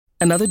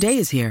Another day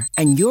is here,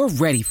 and you're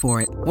ready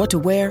for it. What to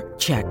wear?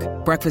 Check.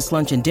 Breakfast,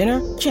 lunch, and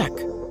dinner? Check.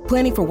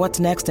 Planning for what's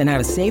next and how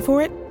to save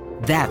for it?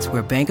 That's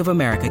where Bank of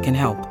America can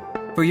help.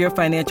 For your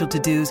financial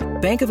to-dos,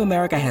 Bank of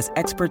America has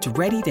experts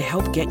ready to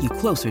help get you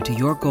closer to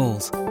your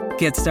goals.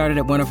 Get started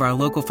at one of our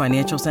local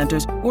financial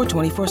centers or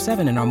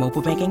 24/7 in our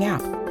mobile banking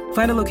app.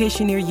 Find a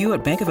location near you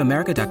at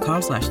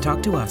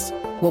bankofamerica.com/talktous.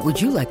 What would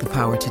you like the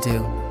power to do?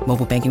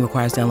 Mobile banking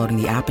requires downloading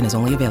the app and is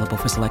only available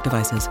for select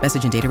devices.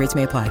 Message and data rates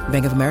may apply.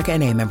 Bank of America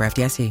N.A., member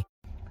FDIC.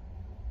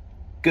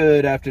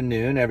 Good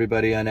afternoon,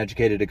 everybody.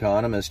 Uneducated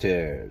Economist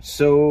here.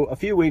 So a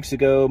few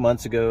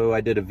months ago, I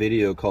did a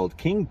video called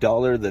King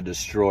Dollar the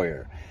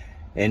Destroyer.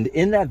 And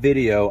in that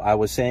video, I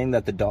was saying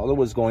that the dollar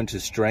was going to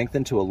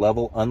strengthen to a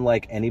level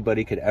unlike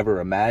anybody could ever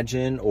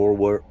imagine or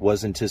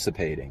was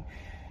anticipating.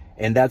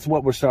 And that's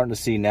what we're starting to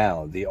see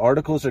now. The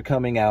articles are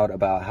coming out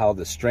about how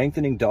the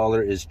strengthening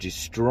dollar is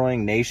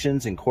destroying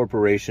nations and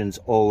corporations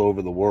all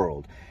over the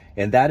world.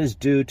 And that is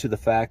due to the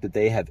fact that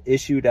they have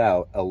issued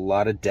out a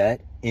lot of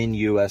debt in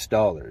US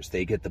dollars.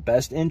 They get the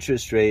best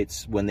interest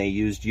rates when they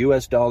use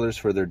US dollars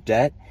for their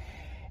debt,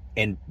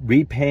 and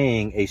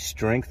repaying a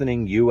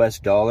strengthening US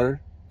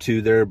dollar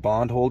to their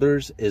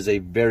bondholders is a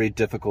very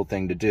difficult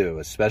thing to do,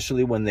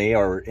 especially when they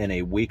are in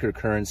a weaker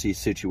currency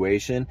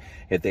situation.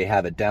 If they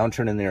have a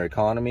downturn in their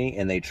economy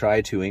and they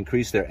try to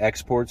increase their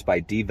exports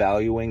by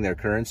devaluing their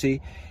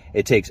currency,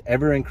 it takes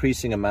ever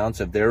increasing amounts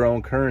of their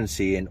own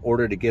currency in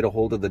order to get a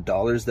hold of the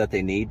dollars that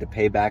they need to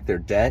pay back their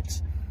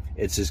debts.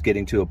 It's just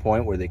getting to a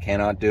point where they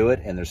cannot do it,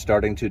 and they're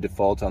starting to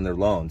default on their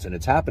loans. And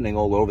it's happening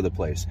all over the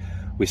place.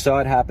 We saw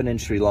it happen in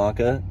Sri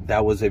Lanka.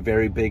 That was a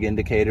very big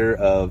indicator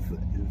of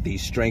the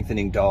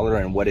strengthening dollar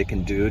and what it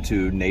can do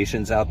to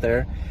nations out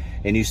there.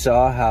 And you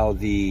saw how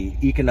the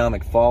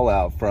economic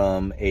fallout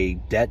from a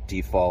debt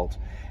default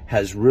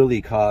has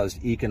really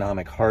caused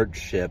economic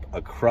hardship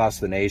across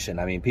the nation.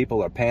 I mean,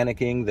 people are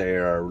panicking, they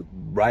are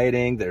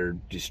rioting, they're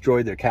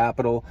destroyed their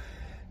capital.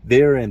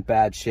 They're in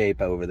bad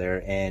shape over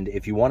there. And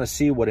if you want to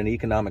see what an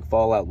economic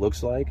fallout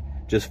looks like,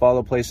 just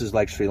follow places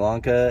like Sri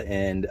Lanka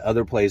and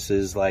other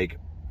places like,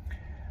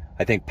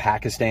 I think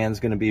Pakistan's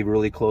going to be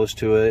really close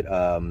to it.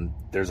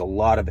 There's a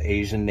lot of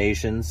Asian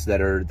nations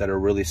that are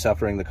really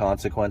suffering the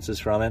consequences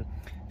from it.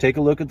 Take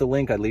a look at the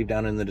link I leave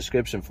down in the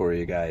description for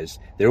you guys.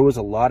 There was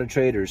a lot of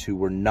traders who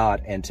were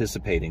not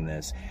anticipating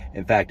this.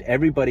 In fact,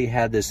 everybody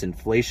had this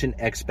inflation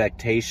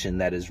expectation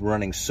that is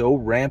running so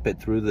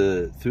rampant through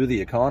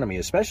the economy,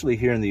 especially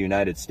here in the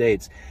United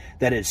States,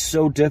 that it's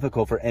so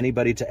difficult for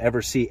anybody to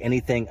ever see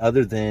anything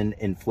other than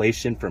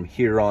inflation from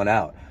here on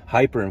out,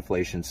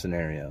 hyperinflation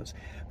scenarios.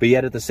 But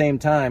yet at the same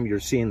time,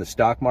 you're seeing the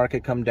stock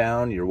market come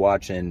down. You're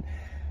watching,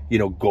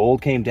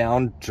 gold came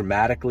down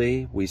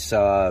dramatically. We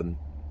saw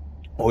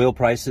oil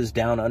prices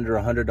down under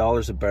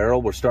 $100 a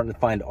barrel. We're starting to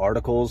find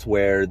articles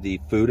where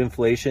the food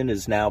inflation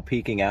is now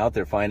peaking out.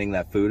 They're finding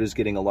that food is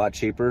getting a lot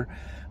cheaper.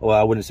 Well,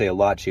 I wouldn't say a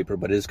lot cheaper,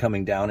 but it is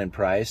coming down in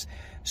price.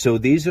 So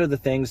these are the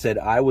things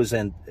that I was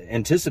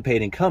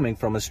anticipating coming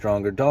from a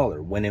stronger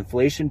dollar. When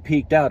inflation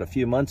peaked out a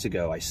few months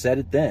ago, I said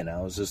it then.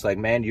 I was just like,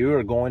 man, you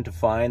are going to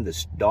find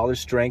this dollar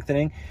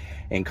strengthening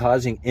and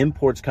causing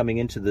imports coming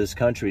into this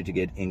country to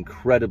get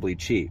incredibly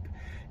cheap.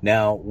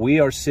 Now,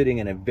 we are sitting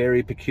in a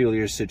very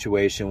peculiar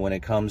situation when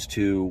it comes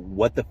to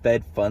what the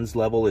Fed funds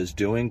level is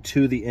doing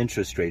to the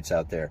interest rates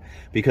out there,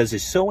 because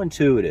it's so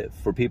intuitive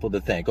for people to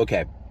think,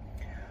 okay,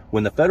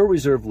 when the Federal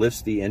Reserve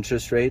lifts the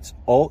interest rates,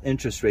 all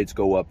interest rates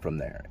go up from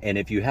there. And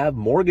if you have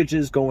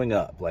mortgages going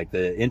up, like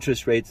the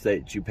interest rates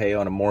that you pay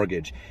on a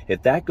mortgage,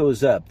 if that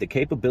goes up, the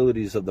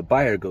capabilities of the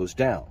buyer goes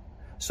down.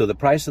 So the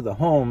price of the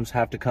homes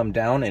have to come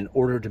down in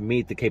order to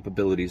meet the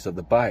capabilities of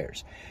the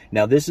buyers.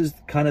 Now, this is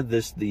kind of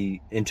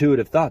the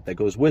intuitive thought that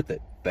goes with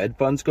it. Fed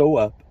funds go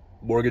up,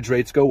 mortgage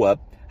rates go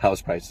up,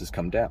 house prices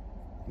come down.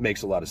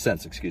 Makes a lot of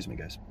sense, excuse me,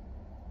 guys.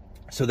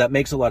 So that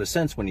makes a lot of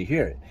sense when you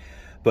hear it.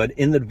 But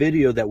in the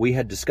video that we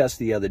had discussed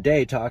the other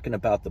day, talking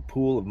about the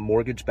pool of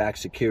mortgage-backed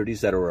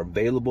securities that are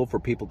available for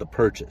people to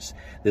purchase,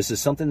 this is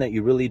something that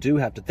you really do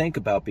have to think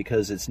about,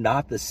 because it's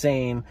not the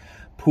same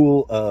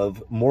pool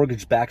of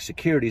mortgage-backed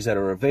securities that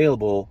are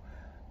available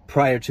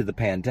prior to the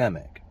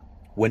pandemic.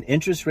 When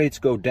interest rates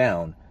go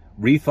down,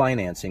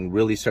 refinancing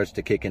really starts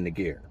to kick into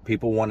gear.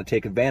 People want to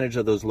take advantage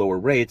of those lower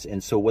rates,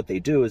 and so what they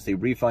do is they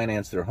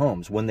refinance their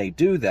homes. When they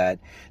do that,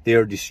 they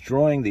are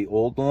destroying the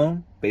old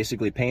loan,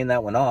 basically paying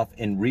that one off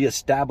and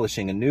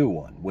reestablishing a new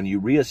one. When you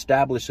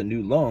reestablish a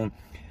new loan,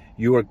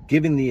 you are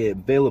giving the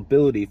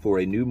availability for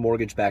a new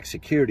mortgage-backed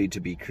security to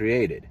be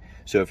created.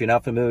 So if you're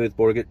not familiar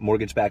with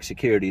mortgage-backed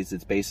securities,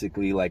 it's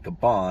basically like a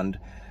bond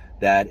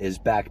that is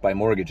backed by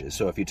mortgages.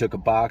 So if you took a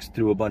box,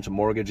 threw a bunch of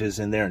mortgages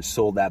in there and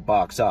sold that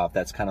box off,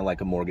 that's kind of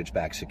like a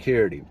mortgage-backed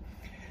security.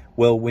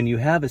 Well, when you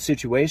have a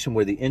situation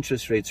where the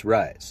interest rates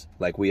rise,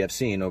 like we have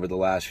seen over the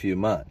last few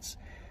months,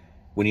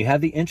 when you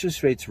have the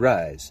interest rates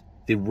rise,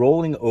 the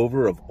rolling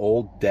over of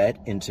old debt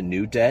into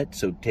new debt,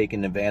 so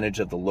taking advantage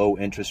of the low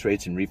interest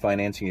rates and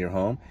refinancing your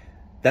home,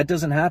 that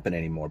doesn't happen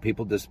anymore.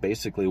 People just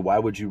basically, why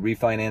would you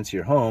refinance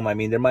your home? I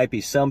mean, there might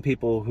be some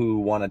people who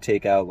want to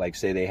take out, like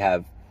say they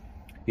have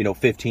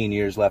 15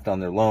 years left on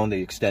their loan,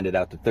 they extend it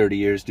out to 30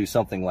 years, do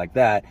something like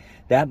that.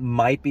 That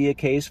might be a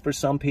case for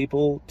some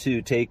people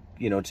to take,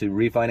 to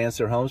refinance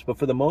their homes. But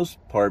for the most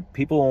part,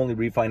 people only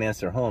refinance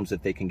their homes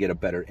if they can get a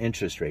better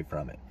interest rate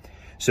from it.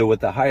 So with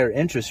the higher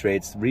interest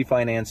rates,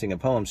 refinancing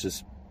of homes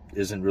just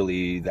isn't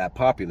really that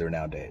popular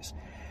nowadays.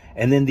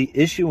 And then the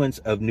issuance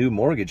of new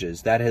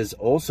mortgages, that has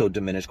also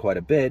diminished quite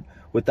a bit.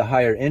 With the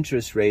higher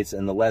interest rates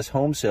and the less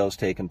home sales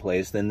taking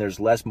place, then there's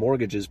less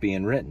mortgages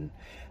being written.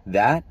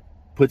 That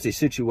puts a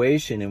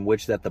situation in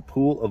which that the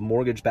pool of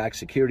mortgage-backed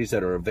securities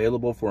that are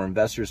available for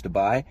investors to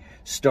buy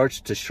starts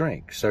to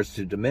shrink, starts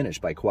to diminish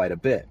by quite a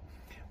bit.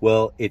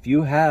 Well, if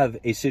you have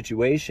a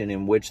situation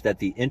in which that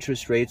the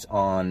interest rates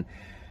on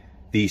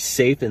the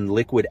safe and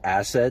liquid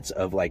assets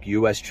of like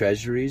U.S.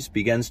 Treasuries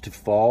begins to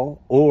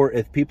fall, or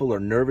if people are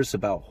nervous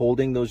about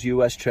holding those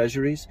U.S.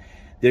 Treasuries,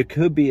 there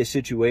could be a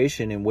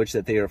situation in which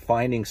that they are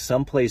finding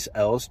someplace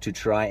else to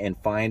try and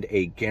find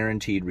a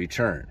guaranteed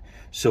return.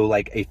 So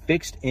like a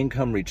fixed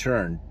income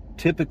return,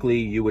 typically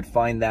you would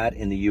find that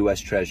in the U.S.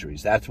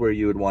 Treasuries. That's where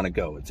you would want to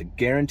go. It's a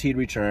guaranteed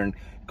return,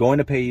 going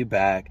to pay you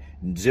back,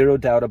 zero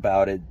doubt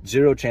about it,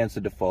 zero chance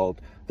of default.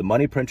 The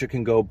money printer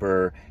can go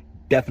burr,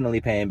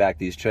 definitely paying back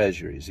these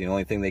Treasuries. The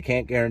only thing they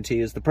can't guarantee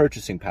is the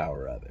purchasing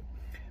power of it.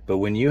 But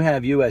when you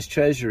have U.S.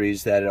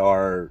 Treasuries that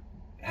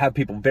have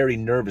people very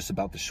nervous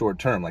about the short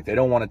term, like they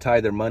don't want to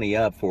tie their money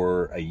up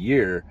for a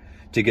year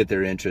to get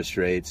their interest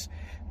rates,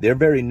 they're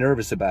very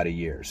nervous about a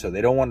year, so they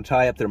don't want to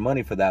tie up their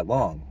money for that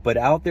long. But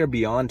out there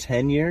beyond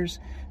 10 years,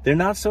 they're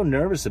not so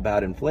nervous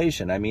about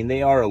inflation. I mean,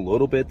 they are a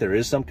little bit. There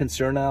is some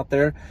concern out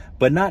there,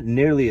 but not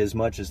nearly as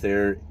much as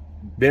they're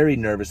very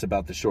nervous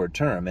about the short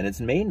term. And it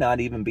may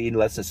not even be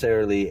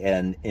necessarily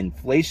an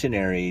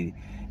inflationary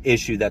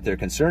issue that they're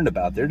concerned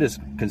about. They're just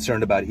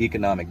concerned about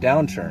economic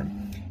downturn.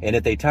 And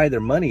if they tie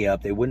their money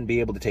up, they wouldn't be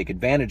able to take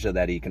advantage of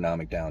that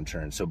economic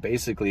downturn. So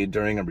basically,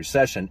 during a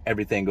recession,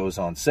 everything goes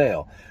on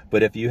sale.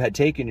 But if you had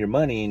taken your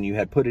money and you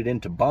had put it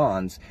into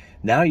bonds,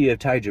 now you have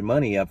tied your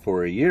money up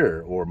for a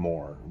year or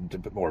more,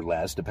 or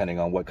less, depending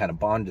on what kind of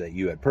bond that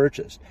you had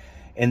purchased.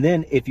 And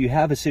then if you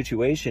have a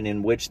situation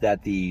in which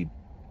that the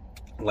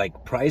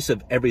price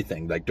of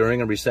everything, like during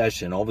a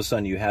recession, all of a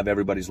sudden you have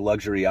everybody's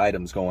luxury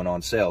items going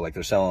on sale, like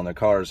they're selling their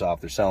cars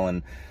off, they're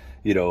selling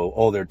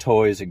all their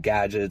toys or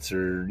gadgets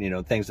or,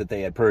 things that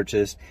they had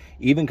purchased.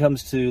 Even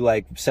comes to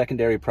like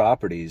secondary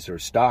properties or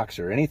stocks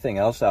or anything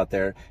else out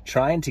there,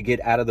 trying to get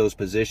out of those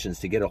positions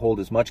to get a hold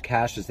as much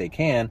cash as they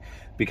can,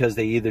 because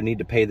they either need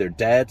to pay their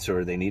debts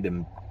or they need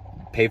to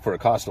pay for a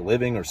cost of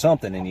living or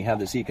something. And you have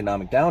this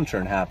economic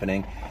downturn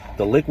happening.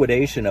 The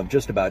liquidation of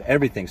just about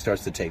everything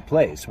starts to take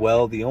place.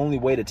 Well, the only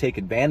way to take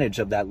advantage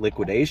of that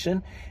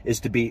liquidation is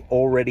to be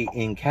already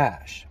in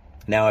cash.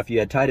 Now, if you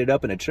had tied it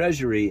up in a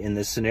treasury and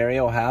this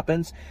scenario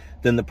happens,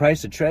 then the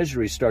price of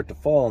treasuries start to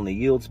fall and the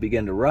yields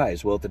begin to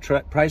rise. Well, if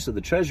the price of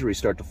the treasuries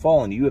start to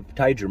fall and you have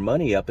tied your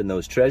money up in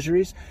those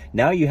treasuries,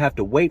 now you have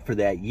to wait for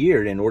that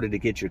year in order to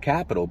get your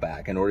capital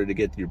back, in order to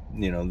get your,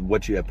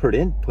 what you have put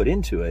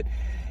into it,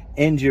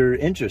 and your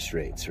interest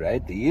rates,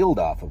 right? The yield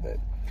off of it.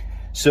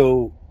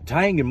 So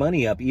tying your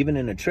money up even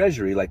in a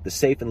treasury, like the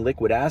safe and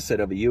liquid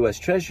asset of a U.S.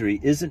 Treasury,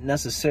 isn't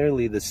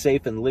necessarily the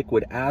safe and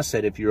liquid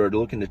asset if you're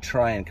looking to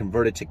try and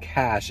convert it to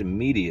cash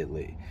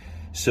immediately.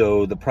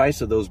 So the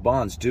price of those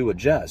bonds do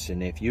adjust.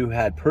 And if you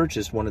had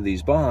purchased one of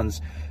these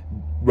bonds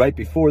right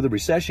before the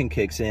recession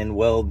kicks in,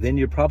 well, then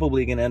you're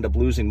probably going to end up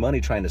losing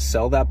money trying to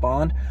sell that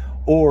bond,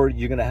 or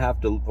you're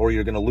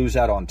going to lose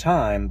out on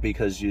time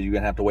because you're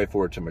going to have to wait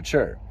for it to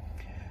mature.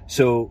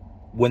 So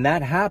when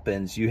that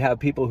happens, you have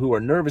people who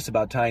are nervous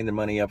about tying their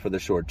money up for the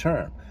short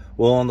term.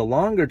 Well, on the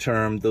longer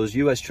term, those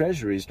U.S.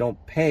 Treasuries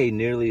don't pay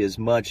nearly as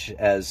much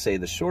as, say,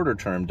 the shorter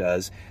term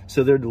does,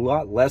 so they're a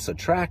lot less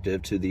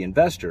attractive to the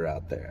investor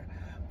out there.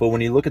 But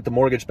when you look at the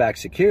mortgage-backed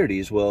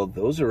securities, well,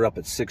 those are up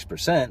at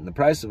 6%, and the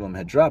price of them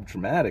had dropped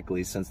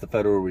dramatically since the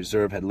Federal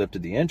Reserve had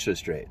lifted the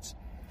interest rates.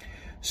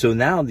 So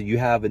now that you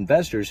have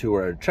investors who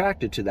are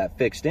attracted to that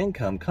fixed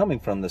income coming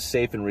from the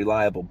safe and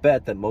reliable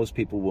bet that most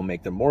people will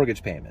make their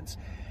mortgage payments.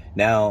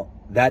 Now,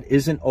 that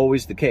isn't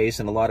always the case,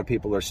 and a lot of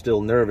people are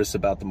still nervous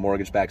about the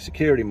mortgage-backed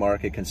security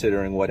market,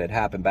 considering what had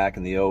happened back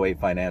in the 2008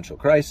 financial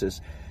crisis.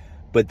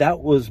 But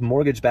that was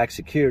mortgage-backed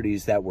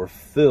securities that were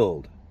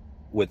filled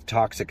with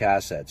toxic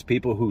assets.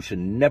 People who should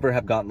never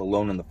have gotten the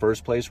loan in the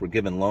first place were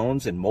given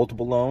loans and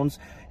multiple loans,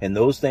 and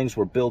those things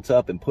were built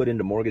up and put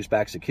into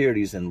mortgage-backed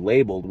securities and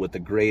labeled with the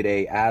grade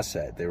A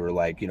asset. They were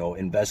like,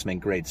 investment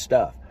grade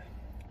stuff,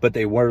 but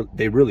they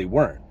really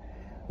weren't.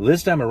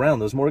 This time around,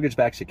 those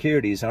mortgage-backed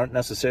securities aren't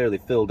necessarily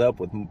filled up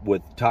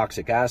with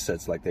toxic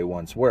assets like they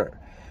once were.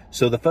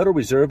 So the Federal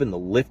Reserve and the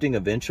lifting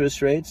of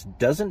interest rates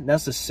doesn't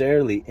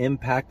necessarily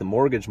impact the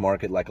mortgage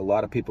market like a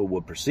lot of people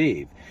would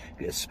perceive,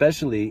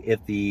 especially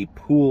if the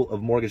pool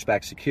of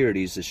mortgage-backed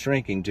securities is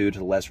shrinking due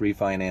to less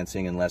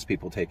refinancing and less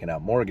people taking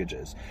out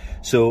mortgages.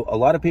 So a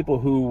lot of people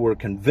who were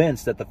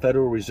convinced that the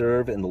Federal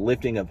Reserve and the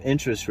lifting of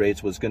interest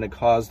rates was going to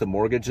cause the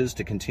mortgages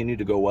to continue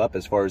to go up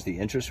as far as the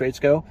interest rates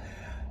go,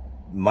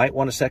 might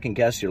want to second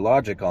guess your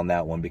logic on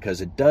that one,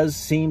 because it does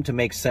seem to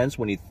make sense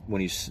when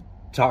you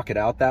talk it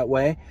out that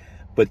way.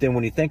 But then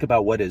when you think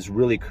about what is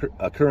really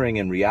occurring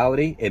in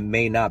reality, it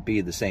may not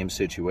be the same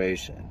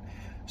situation.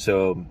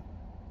 So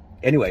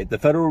anyway, the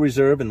Federal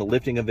Reserve and the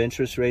lifting of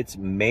interest rates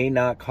may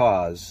not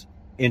cause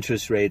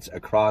interest rates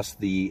across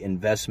the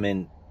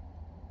investment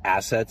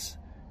assets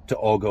to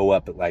all go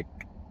up like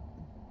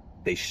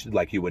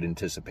you would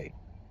anticipate.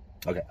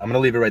 Okay, I'm going to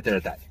leave it right there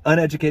at that.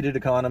 Uneducated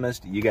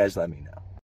economist, you guys let me know.